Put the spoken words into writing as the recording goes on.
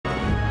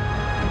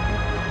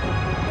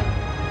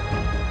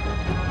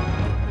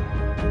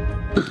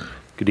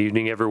Good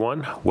evening,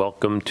 everyone.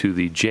 Welcome to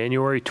the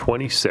January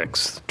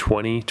 26th,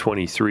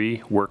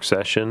 2023 work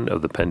session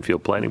of the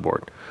Penfield Planning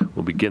Board.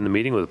 We'll begin the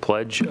meeting with a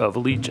Pledge of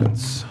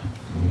Allegiance.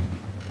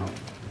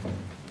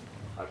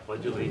 I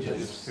pledge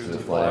allegiance to the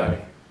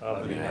flag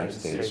of the United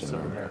States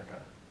of America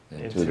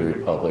and to the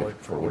republic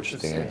for which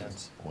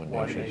stands one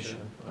nation,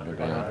 under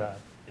God,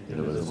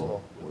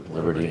 indivisible, with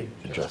liberty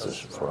and justice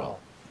for all.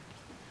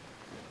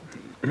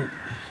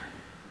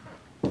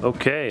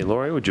 Okay,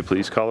 Lori, would you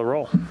please call the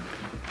roll?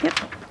 Yep.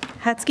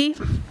 Hetzke.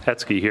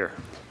 Hetzke here.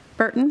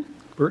 Burton.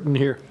 Burton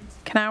here.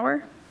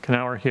 Kanauer.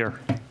 Kanauer here.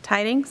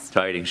 Tydings.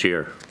 Tydings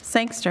here.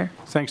 Sangster.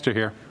 Sangster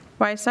here.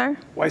 Weissar.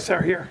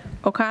 Weissar here.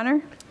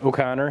 O'Connor.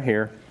 O'Connor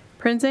here.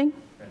 Prinzing.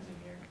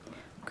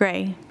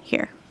 Gray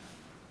here.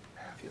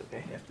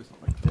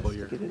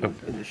 Get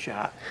in the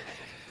shot.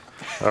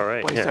 All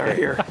right. Weissar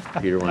here.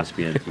 Peter wants to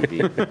be on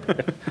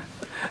TV.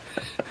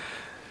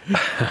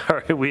 All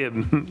right, we have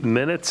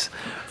minutes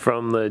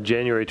from the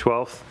January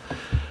 12th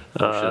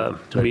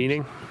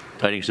meeting.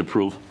 Tydings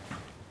approve.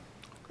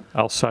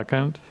 I'll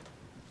second.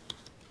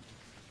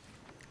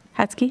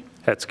 Hetzke.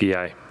 Hetzke,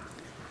 aye.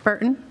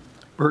 Burton.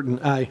 Burton,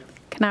 aye.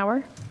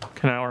 Kanauer.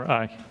 Kanauer,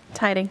 aye.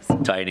 Tydings.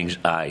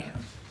 Tydings, aye.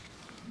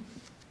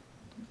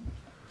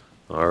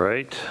 All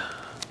right.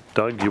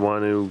 Doug, do you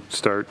want to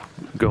start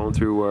going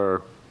through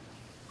our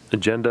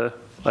agenda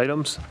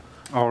items?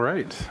 All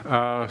right,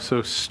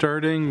 so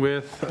starting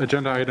with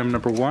agenda item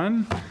number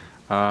 1,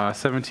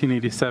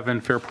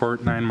 1787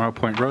 Fairport 9 Mile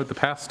Point Road, the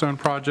PathStone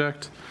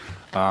project.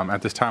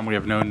 At this time, we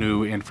have no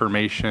new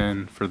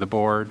information for the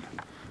board,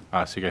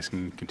 so you guys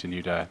can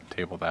continue to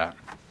table that.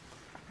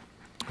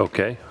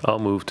 Okay, I'll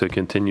move to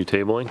continue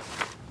tabling.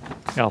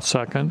 I'll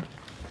second.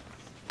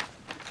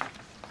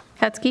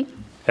 Hetzke.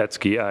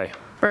 Hetzke, aye.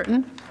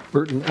 Burton.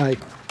 Burton, aye.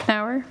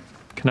 Kanauer.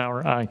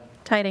 Kanauer, aye.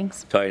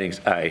 Tidings.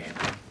 Tydings, aye.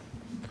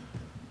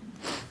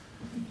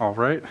 All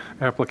right,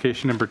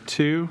 application number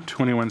 2,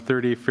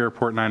 2130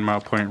 Fairport 9 Mile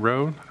Point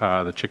Road,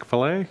 the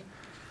Chick-fil-A.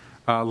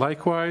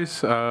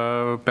 Likewise,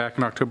 back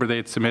in October, they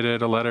had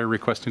submitted a letter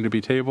requesting to be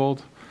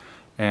tabled,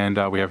 and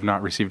we have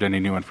not received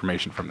any new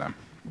information from them.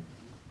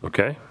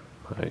 Okay.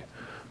 All right.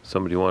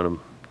 Somebody want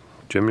to,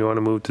 Jim, you want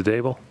to move to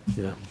table?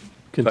 Yeah.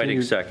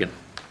 Tydings, second.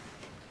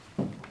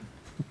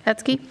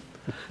 Hetzke.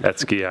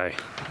 Hetzke, aye.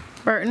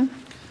 Burton.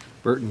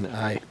 Burton,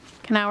 aye.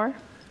 Kanauer.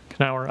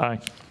 Kanauer, aye.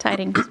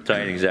 Tidings.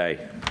 Tydings, aye.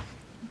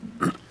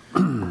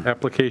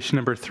 Application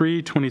number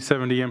 3,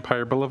 2070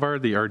 Empire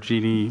Boulevard, the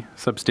RG&E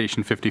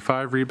Substation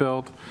 55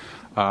 rebuild.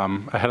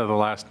 Ahead of the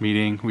last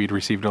meeting, we'd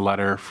received a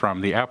letter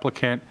from the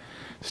applicant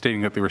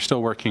stating that they were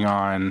still working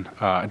on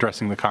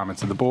addressing the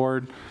comments of the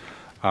board.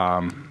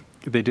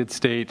 They did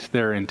state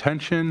their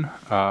intention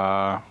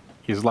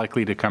is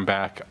likely to come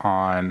back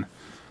on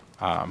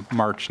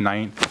March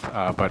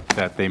 9th, but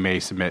that they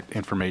may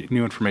submit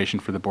new information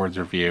for the board's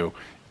review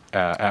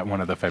at one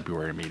of the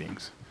February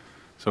meetings.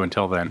 So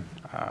until then,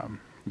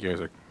 you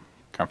guys are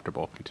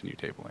comfortable, continue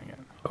tabling it.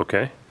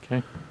 Okay.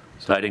 Okay.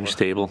 Tydings,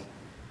 table.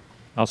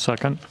 I'll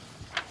second.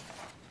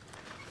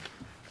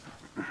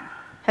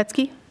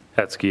 Hetzke.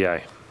 Hetzke,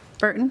 aye.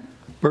 Burton.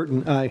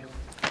 Burton, aye.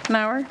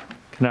 Kanauer.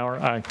 Kanauer,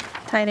 aye.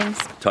 Tidings.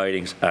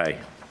 Tydings, aye.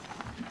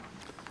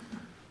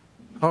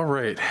 All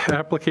right,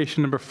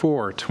 application number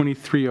 4,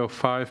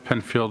 2305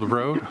 Penfield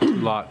Road,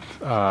 lot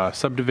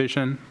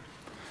subdivision.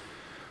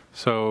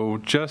 So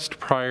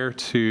just prior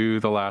to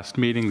the last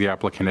meeting, the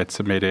applicant had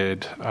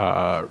submitted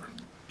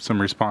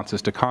some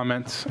responses to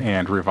comments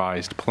and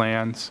revised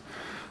plans.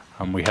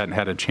 We hadn't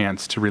had a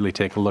chance to really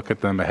take a look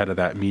at them ahead of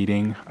that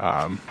meeting.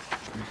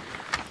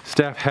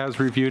 Staff has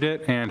reviewed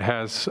it and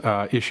has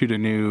issued a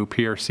new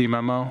PRC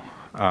memo.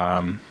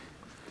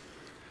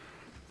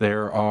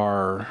 There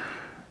are,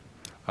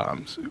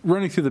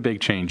 running through the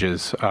big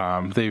changes,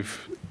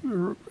 they've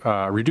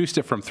reduced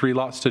it from 3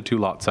 lots to 2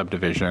 lot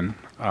subdivision.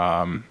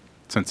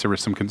 Since there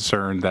was some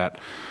concern that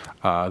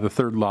the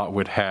 3rd lot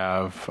would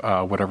have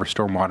whatever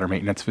stormwater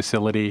maintenance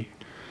facility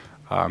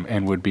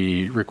and would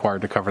be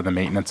required to cover the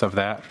maintenance of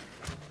that.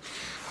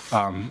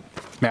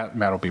 Matt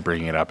will be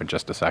bringing it up in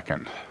just a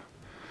second.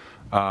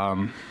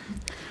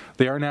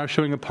 They are now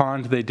showing a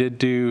pond. They did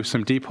do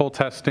some deep hole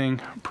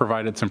testing,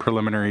 provided some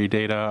preliminary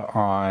data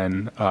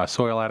on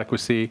soil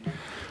adequacy.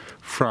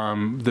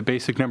 From the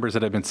basic numbers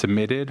that have been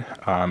submitted,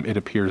 it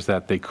appears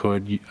that they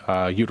could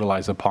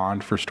utilize a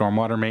pond for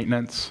stormwater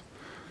maintenance.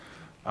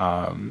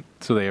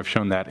 So they have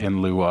shown that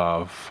in lieu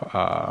of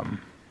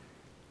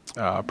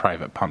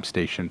private pump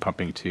station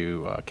pumping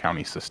to a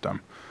county system.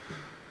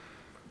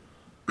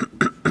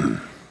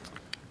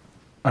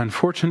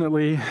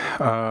 Unfortunately,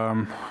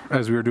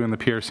 as we were doing the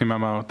PRC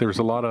memo, there was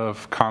a lot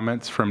of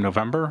comments from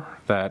November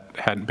that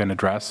hadn't been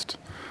addressed.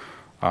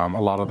 A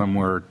lot of them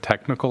were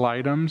technical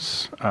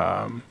items,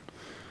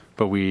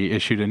 but we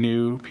issued a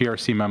new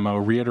PRC memo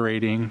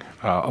reiterating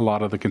a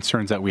lot of the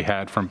concerns that we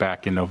had from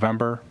back in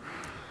November.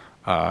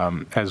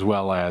 As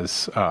well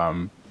as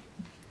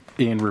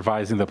in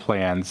revising the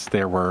plans,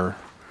 there were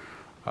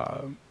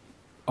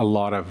a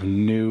lot of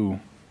new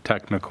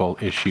technical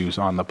issues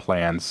on the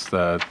plans.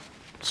 The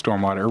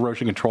stormwater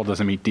erosion control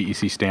doesn't meet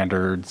DEC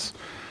standards,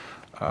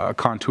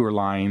 contour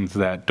lines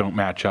that don't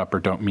match up or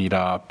don't meet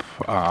up,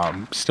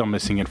 still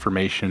missing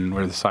information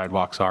where the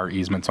sidewalks are,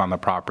 easements on the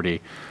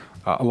property,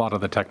 a lot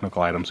of the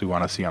technical items we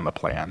want to see on the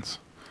plans.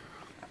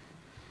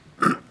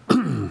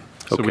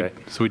 Okay.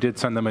 So we did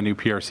send them a new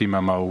PRC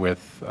memo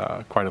with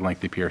quite a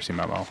lengthy PRC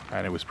memo,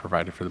 and it was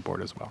provided for the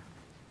board as well.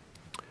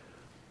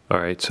 All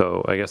right,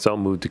 so I guess I'll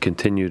move to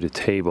continue to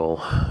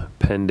table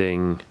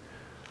pending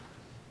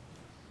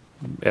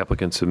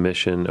applicant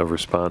submission of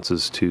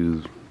responses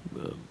to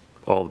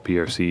all the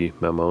PRC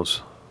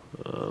memos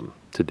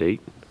to date.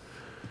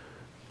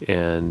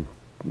 And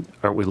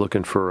aren't we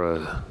looking for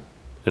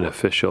an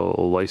official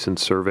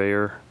licensed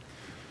surveyor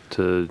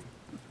to?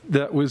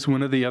 That was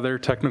one of the other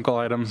technical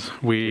items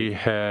we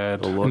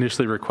had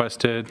initially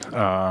requested.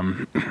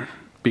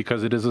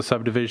 Because it is a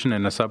subdivision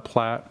and a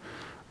subplat,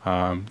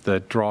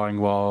 the drawing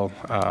wall,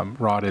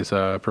 Rod is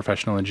a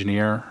professional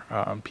engineer.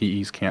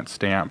 PEs can't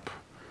stamp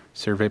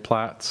survey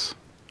plats,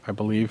 I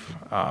believe.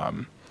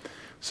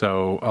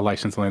 So a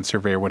licensed land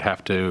surveyor would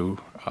have to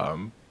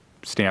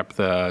stamp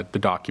the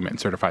document and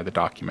certify the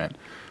document.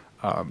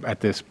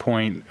 At this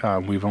point,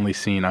 we've only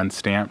seen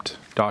unstamped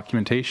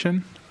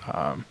documentation.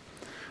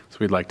 So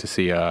we'd like to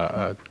see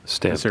a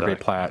survey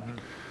plat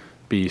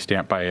be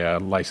stamped by a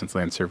licensed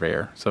land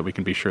surveyor so that we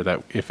can be sure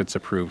that if it's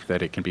approved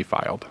that it can be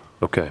filed.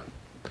 Okay.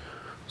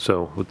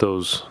 So with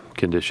those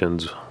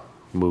conditions,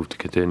 move to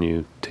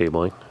continue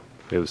tabling.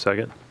 We have a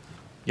second?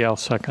 Yeah, I'll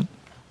second.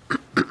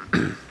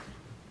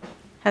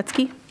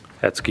 Hetzke,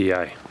 Hetzke,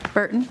 aye.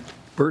 Burton,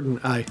 Burton,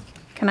 aye.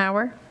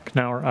 Kanauer,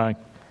 Kanauer, aye.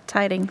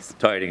 Tydings.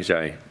 Tydings,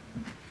 aye.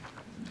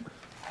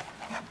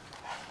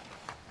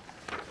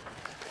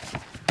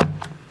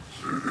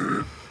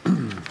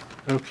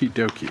 Okie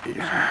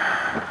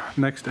dokie.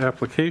 Next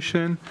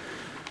application,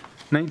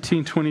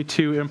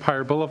 1922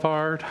 Empire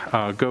Boulevard,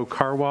 Go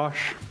Car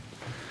Wash.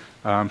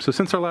 So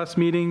since our last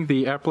meeting,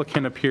 the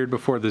applicant appeared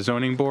before the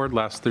zoning board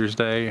last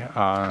Thursday.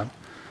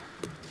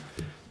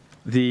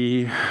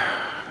 The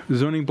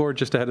zoning board,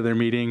 just ahead of their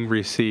meeting,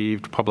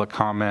 received public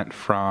comment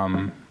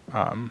from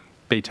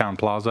Baytown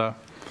Plaza.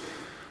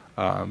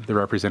 The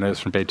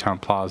representatives from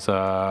Baytown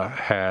Plaza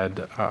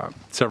had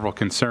several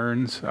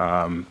concerns,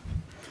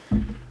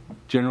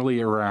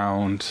 generally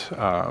around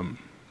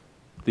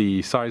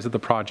the size of the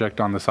project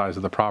on the size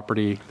of the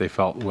property. They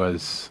felt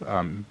was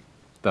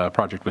the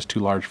project was too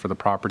large for the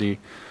property,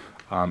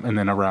 and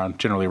then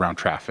generally around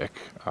traffic.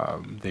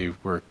 They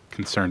were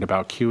concerned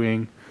about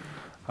queuing.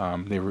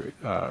 They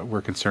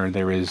were concerned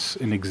there is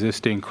an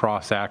existing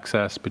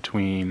cross-access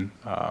between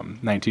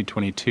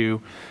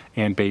 1922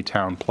 and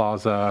Baytown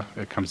Plaza.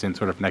 It comes in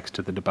sort of next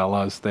to the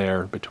DeBellas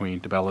there,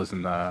 between DeBellas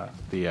and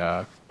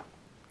the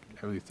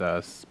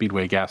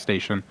Speedway gas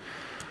station.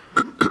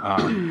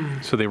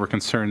 So they were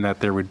concerned that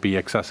there would be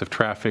excessive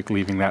traffic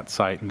leaving that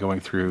site and going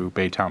through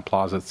Baytown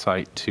Plaza's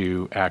site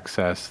to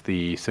access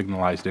the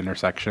signalized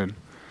intersection.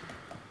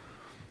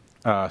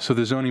 So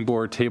the zoning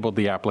board tabled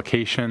the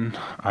application.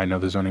 I know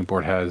the zoning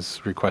board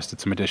has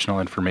requested some additional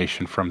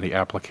information from the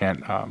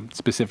applicant,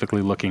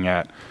 specifically looking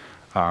at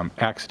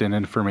accident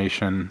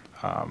information,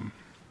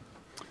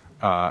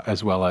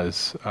 as well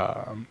as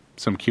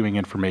some queuing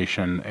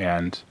information,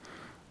 and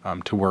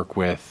to work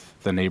with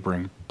the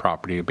neighboring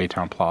property of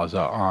Baytown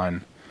Plaza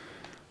on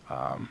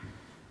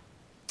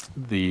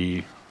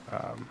the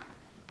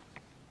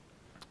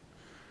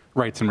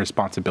rights and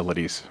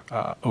responsibilities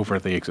over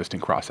the existing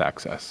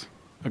cross-access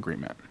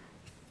agreement.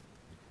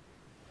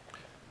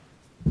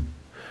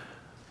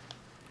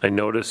 I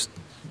noticed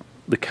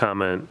the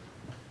comment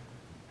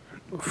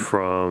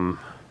from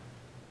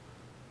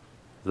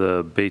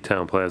the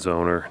Baytown Plaza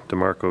owner,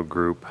 DeMarco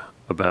Group,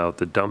 about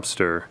the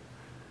dumpster,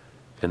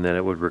 and then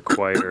it would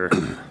require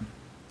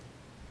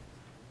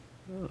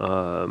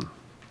a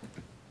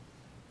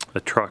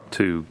truck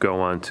to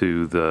go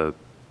onto the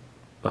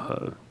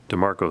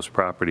DeMarco's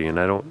property, and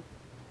I don't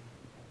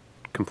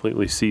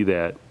completely see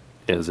that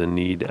as a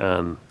need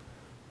on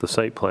the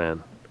site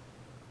plan,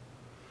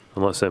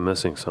 unless I'm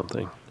missing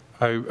something.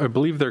 I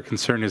believe their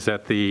concern is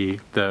that the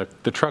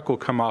truck will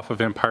come off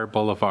of Empire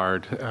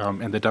Boulevard,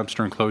 and the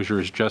dumpster enclosure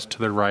is just to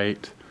the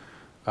right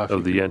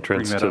Of the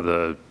entrance to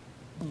the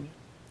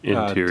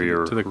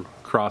interior. to the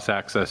cross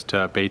access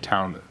to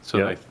Baytown. So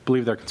Yeah. I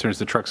believe their concern is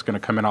the truck's going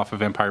to come in off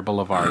of Empire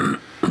Boulevard,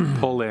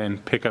 pull in,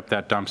 pick up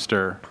that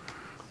dumpster,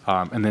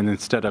 and then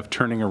instead of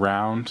turning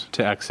around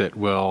to exit,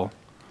 will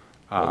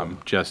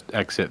just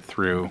exit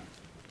through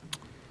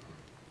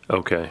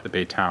Okay. the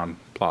Baytown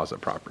Plaza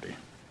property.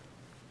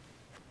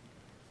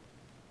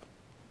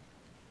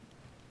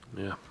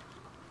 Yeah.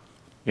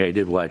 Yeah, I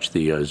did watch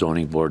the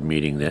zoning board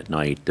meeting that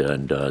night,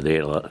 and they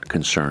had a lot of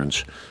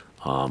concerns.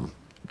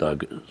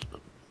 Doug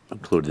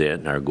included that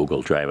in our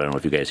Google Drive. I don't know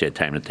if you guys had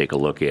time to take a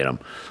look at them,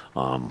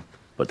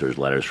 but there's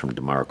letters from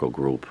DeMarco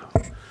Group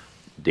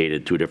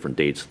dated two different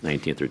dates,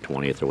 19th or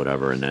 20th or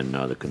whatever, and then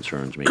the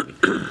concerns maybe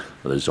of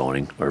the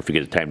zoning, or if you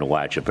get the time to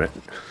watch it. But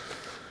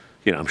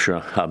You know, I'm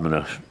sure I'm going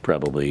to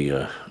probably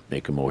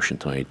make a motion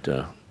tonight,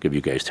 give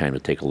you guys time to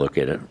take a look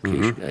at it, in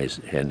case you guys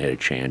hadn't had a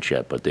chance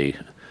yet, but they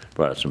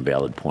brought up some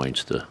valid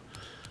points to,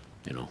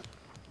 you know,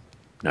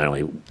 not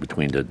only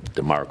between the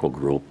DeMarco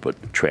group,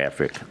 but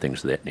traffic,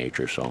 things of that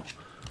nature, so.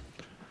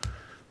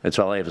 That's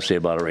all I have to say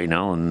about it right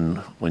now, and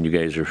when you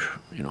guys are,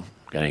 you know,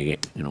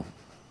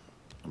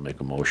 I'll make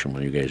a motion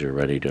when you guys are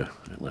ready to,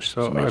 unless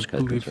So somebody I else got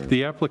believe concern.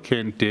 the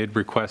applicant did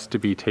request to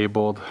be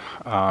tabled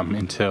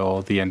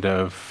until the end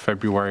of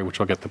February, which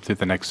will get them through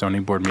the next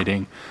zoning board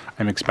meeting.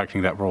 I'm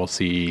expecting that we'll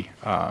see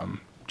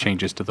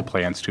changes to the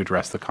plans to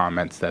address the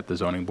comments that the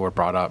zoning board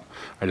brought up.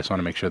 I just want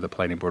to make sure the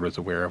planning board was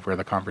aware of where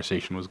the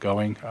conversation was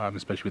going,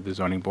 especially with the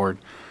zoning board.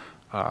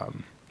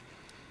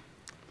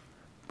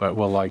 But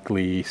we'll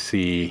likely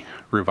see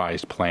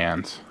revised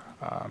plans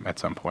at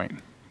some point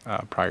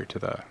prior to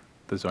the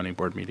zoning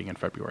board meeting in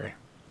February.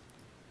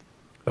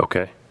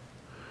 Okay.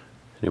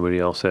 Anybody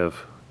else have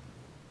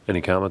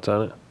any comments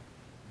on it?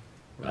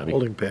 Bobby?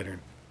 Holding pattern.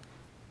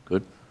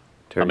 Good.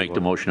 Terry, I'll make you the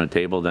want- motion on the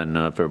table, then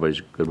if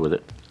everybody's good with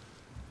it.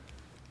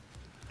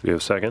 Do you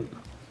have a second?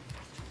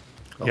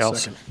 Yeah, I'll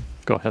second.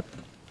 Go ahead,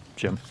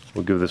 Jim.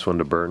 We'll give this one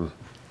to Burton.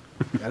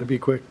 Gotta be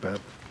quick, Bob.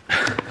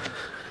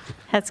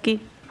 Hetzke,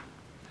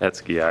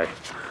 Hetzke, aye.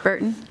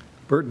 Burton,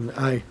 Burton,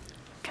 aye.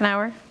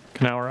 Kanauer,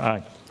 Kanauer,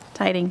 aye.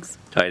 Tydings.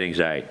 Tydings,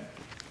 aye.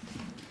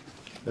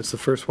 That's the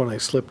first one I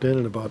slipped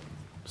in about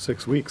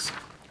 6 weeks.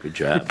 Good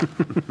job.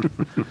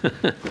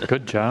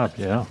 Good job,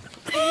 yeah.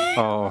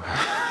 Oh,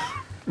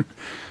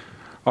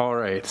 all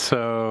right.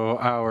 So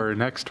our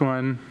next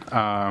one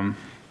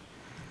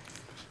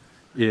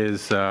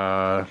is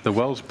the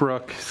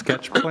Wellsbrook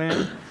sketch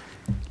plan.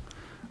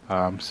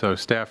 So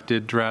staff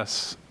did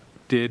draft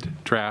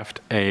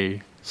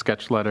a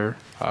sketch letter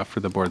for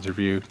the board's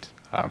review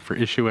for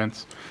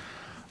issuance.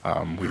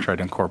 We tried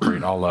to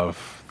incorporate all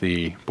of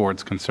the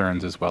board's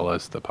concerns as well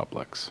as the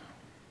public's.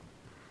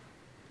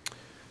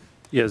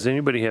 Yeah, does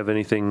anybody have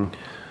anything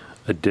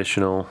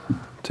additional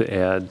to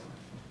add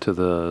to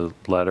the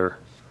letter?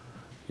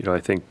 You know, I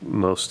think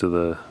most of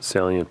the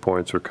salient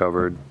points were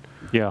covered.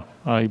 Yeah,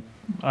 I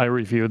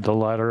reviewed the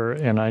letter,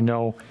 and I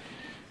know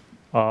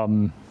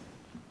also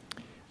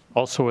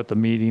at the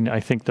meeting, I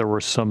think there were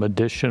some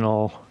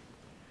additional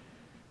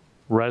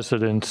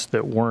residents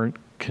that weren't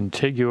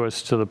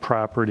contiguous to the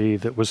property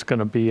that was going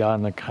to be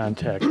on the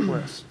contact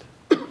list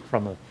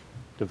from a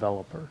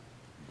developer.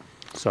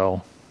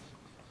 So,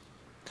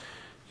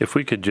 If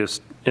we could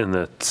just, in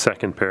the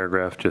second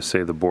paragraph, just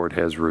say the board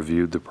has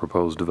reviewed the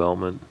proposed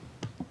development.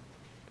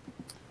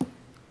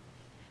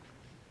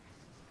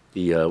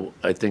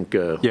 I think,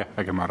 Yeah,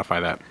 I can modify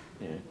that.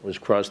 was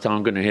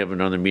Crosstown going to have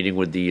another meeting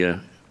with the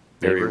area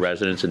Neighbors?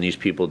 residents and these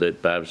people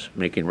that Bob's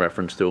making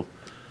reference to?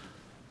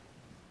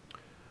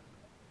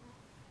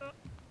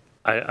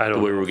 I don't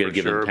know We were going to for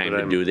give them sure, time but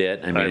to I'm- do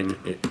that? I mean, I'm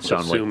it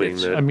sounded like assuming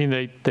it's, that- I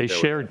mean, they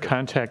shared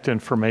contact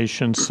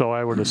information, so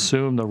I would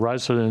assume the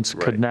residents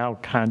Right. could now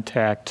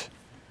contact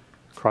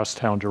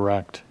Crosstown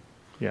Direct.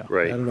 Yeah, I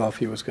Right, don't know if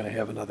he was gonna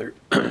have another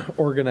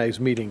organized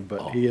meeting,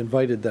 but he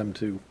invited them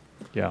to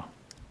yeah.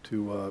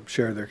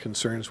 share their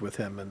concerns with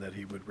him and that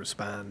he would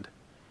respond.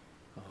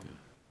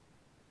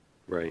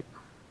 right.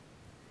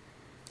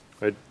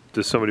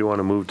 Does somebody want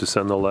to move to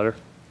send the letter?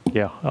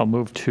 Yeah, I'll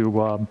move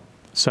to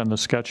send the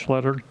sketch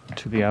letter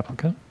to the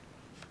applicant.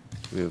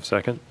 Do we have a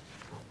second?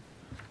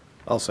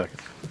 I'll second.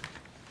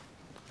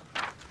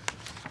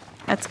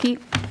 Hetzke,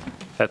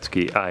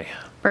 Hetzke, aye.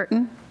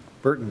 Burton,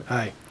 Burton,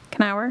 aye.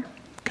 Kanauer,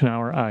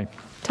 Kanauer, aye.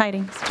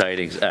 Tydings.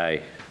 Tidings,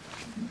 aye.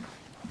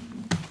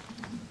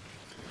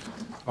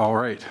 All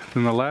right,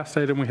 then the last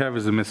item we have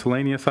is a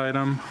miscellaneous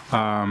item.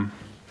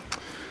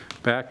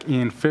 Back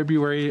in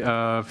February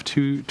of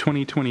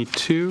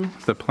 2022,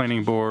 the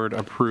planning board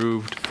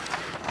approved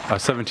a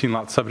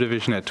 17-lot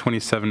subdivision at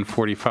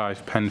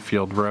 2745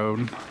 Penfield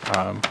Road.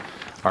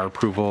 Our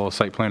approval,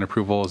 site plan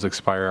approvals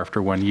expire after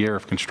 1 year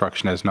if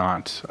construction has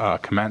not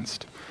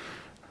commenced.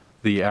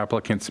 The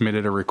applicant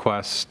submitted a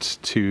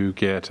request to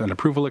get an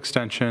approval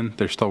extension.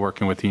 They're still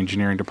working with the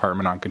engineering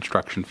department on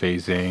construction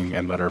phasing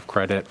and letter of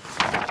credit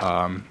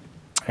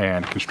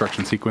and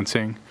construction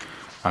sequencing.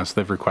 So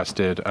they've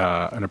requested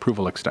an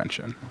approval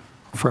extension.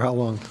 For how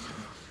long?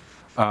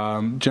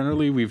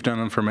 Generally, we've done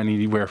them from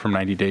anywhere from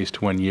 90 days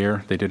to 1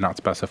 year. They did not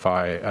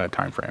specify a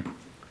timeframe.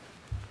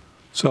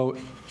 So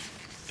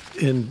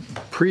in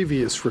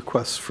previous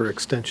requests for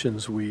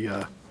extensions, we've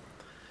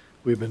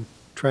been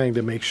trying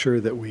to make sure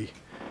that we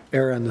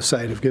err on the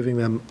side of giving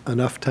them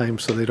enough time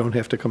so they don't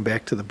have to come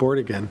back to the board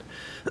again.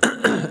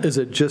 Is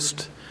it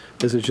just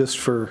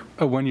for,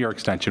 A 1 year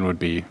extension would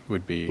be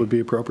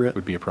appropriate?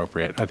 would be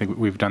appropriate. I think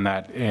we've done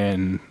that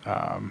in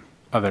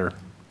other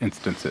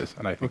instances,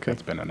 and I think Okay.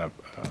 that's been an Then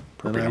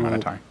appropriate I amount of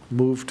will time.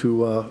 move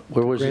to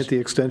Where was grant this? the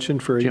extension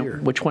for a Jim, year.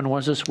 which one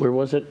was this? Where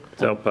was it?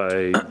 It's out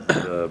by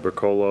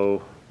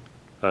Bercolo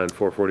on Near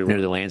 441.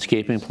 the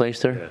landscaping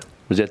place there? Yeah.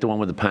 Was that the one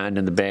with the pond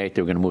in the back?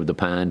 They were going to move the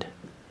pond?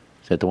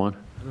 Is that the one?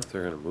 I don't know if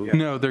they're going to move.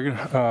 No, they're going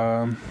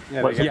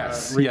to,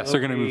 yes, they're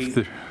going to move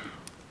through.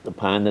 the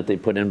pond that they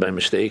put in by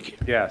mistake?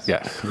 Yes.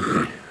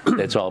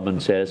 That's all been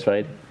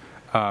satisfied?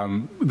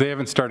 They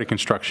haven't started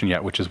construction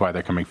yet, which is why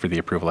they're coming for the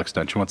approval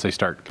extension. Once they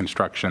start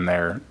construction,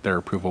 their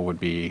approval would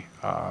be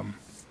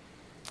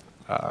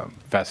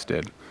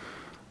vested.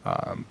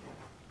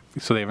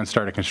 So they haven't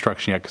started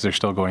construction yet because they're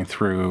still going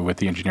through with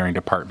the engineering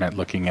department,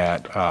 looking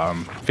at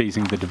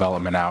phasing the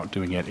development out,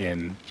 doing it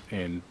in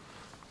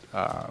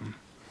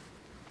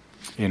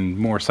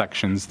more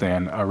sections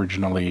than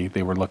originally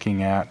they were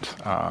looking at,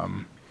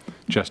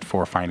 just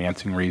for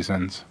financing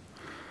reasons.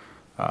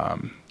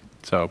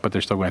 But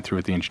they're still going through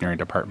with the engineering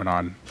department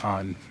on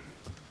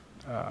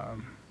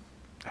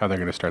how they're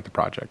going to start the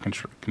project,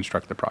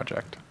 construct the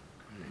project.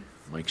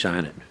 Mike's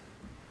on it.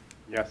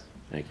 Yes.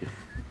 Thank you.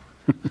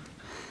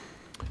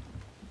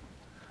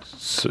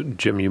 So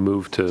Jim, you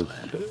moved to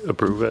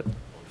approve it?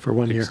 For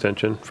 1 year.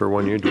 Extension for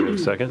 1 year. Do you have a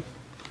second?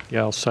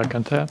 Yeah, I'll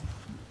second that.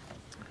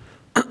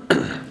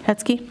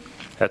 Hetzke,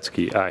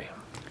 Hetzke, aye.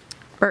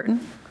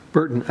 Burton,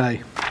 Burton,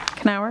 aye.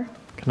 Kanauer,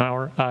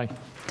 Kanauer, aye.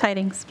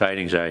 Tydings.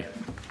 Tydings, aye.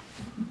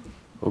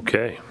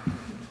 Okay.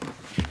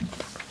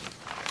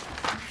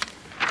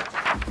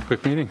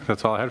 Quick meeting.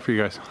 That's all I had for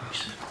you guys.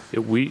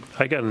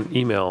 I got an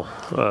email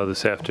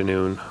this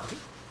afternoon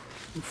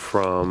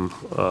from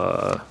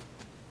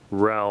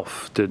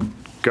Ralph. Did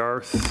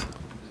Garth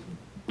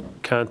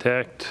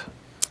contact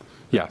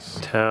Yes.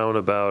 town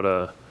about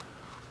a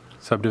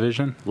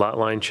Subdivision? lot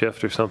line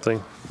shift or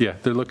something? Yeah,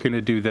 they're looking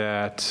to do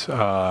that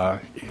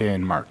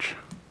in March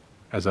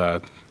as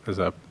a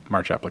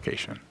March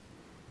application.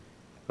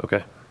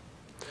 Okay.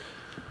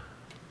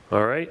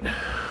 All right.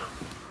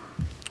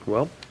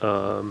 Well,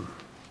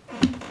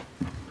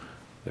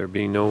 there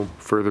being no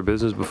further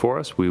business before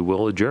us, we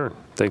will adjourn.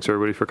 Thanks,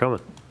 everybody, for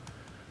coming.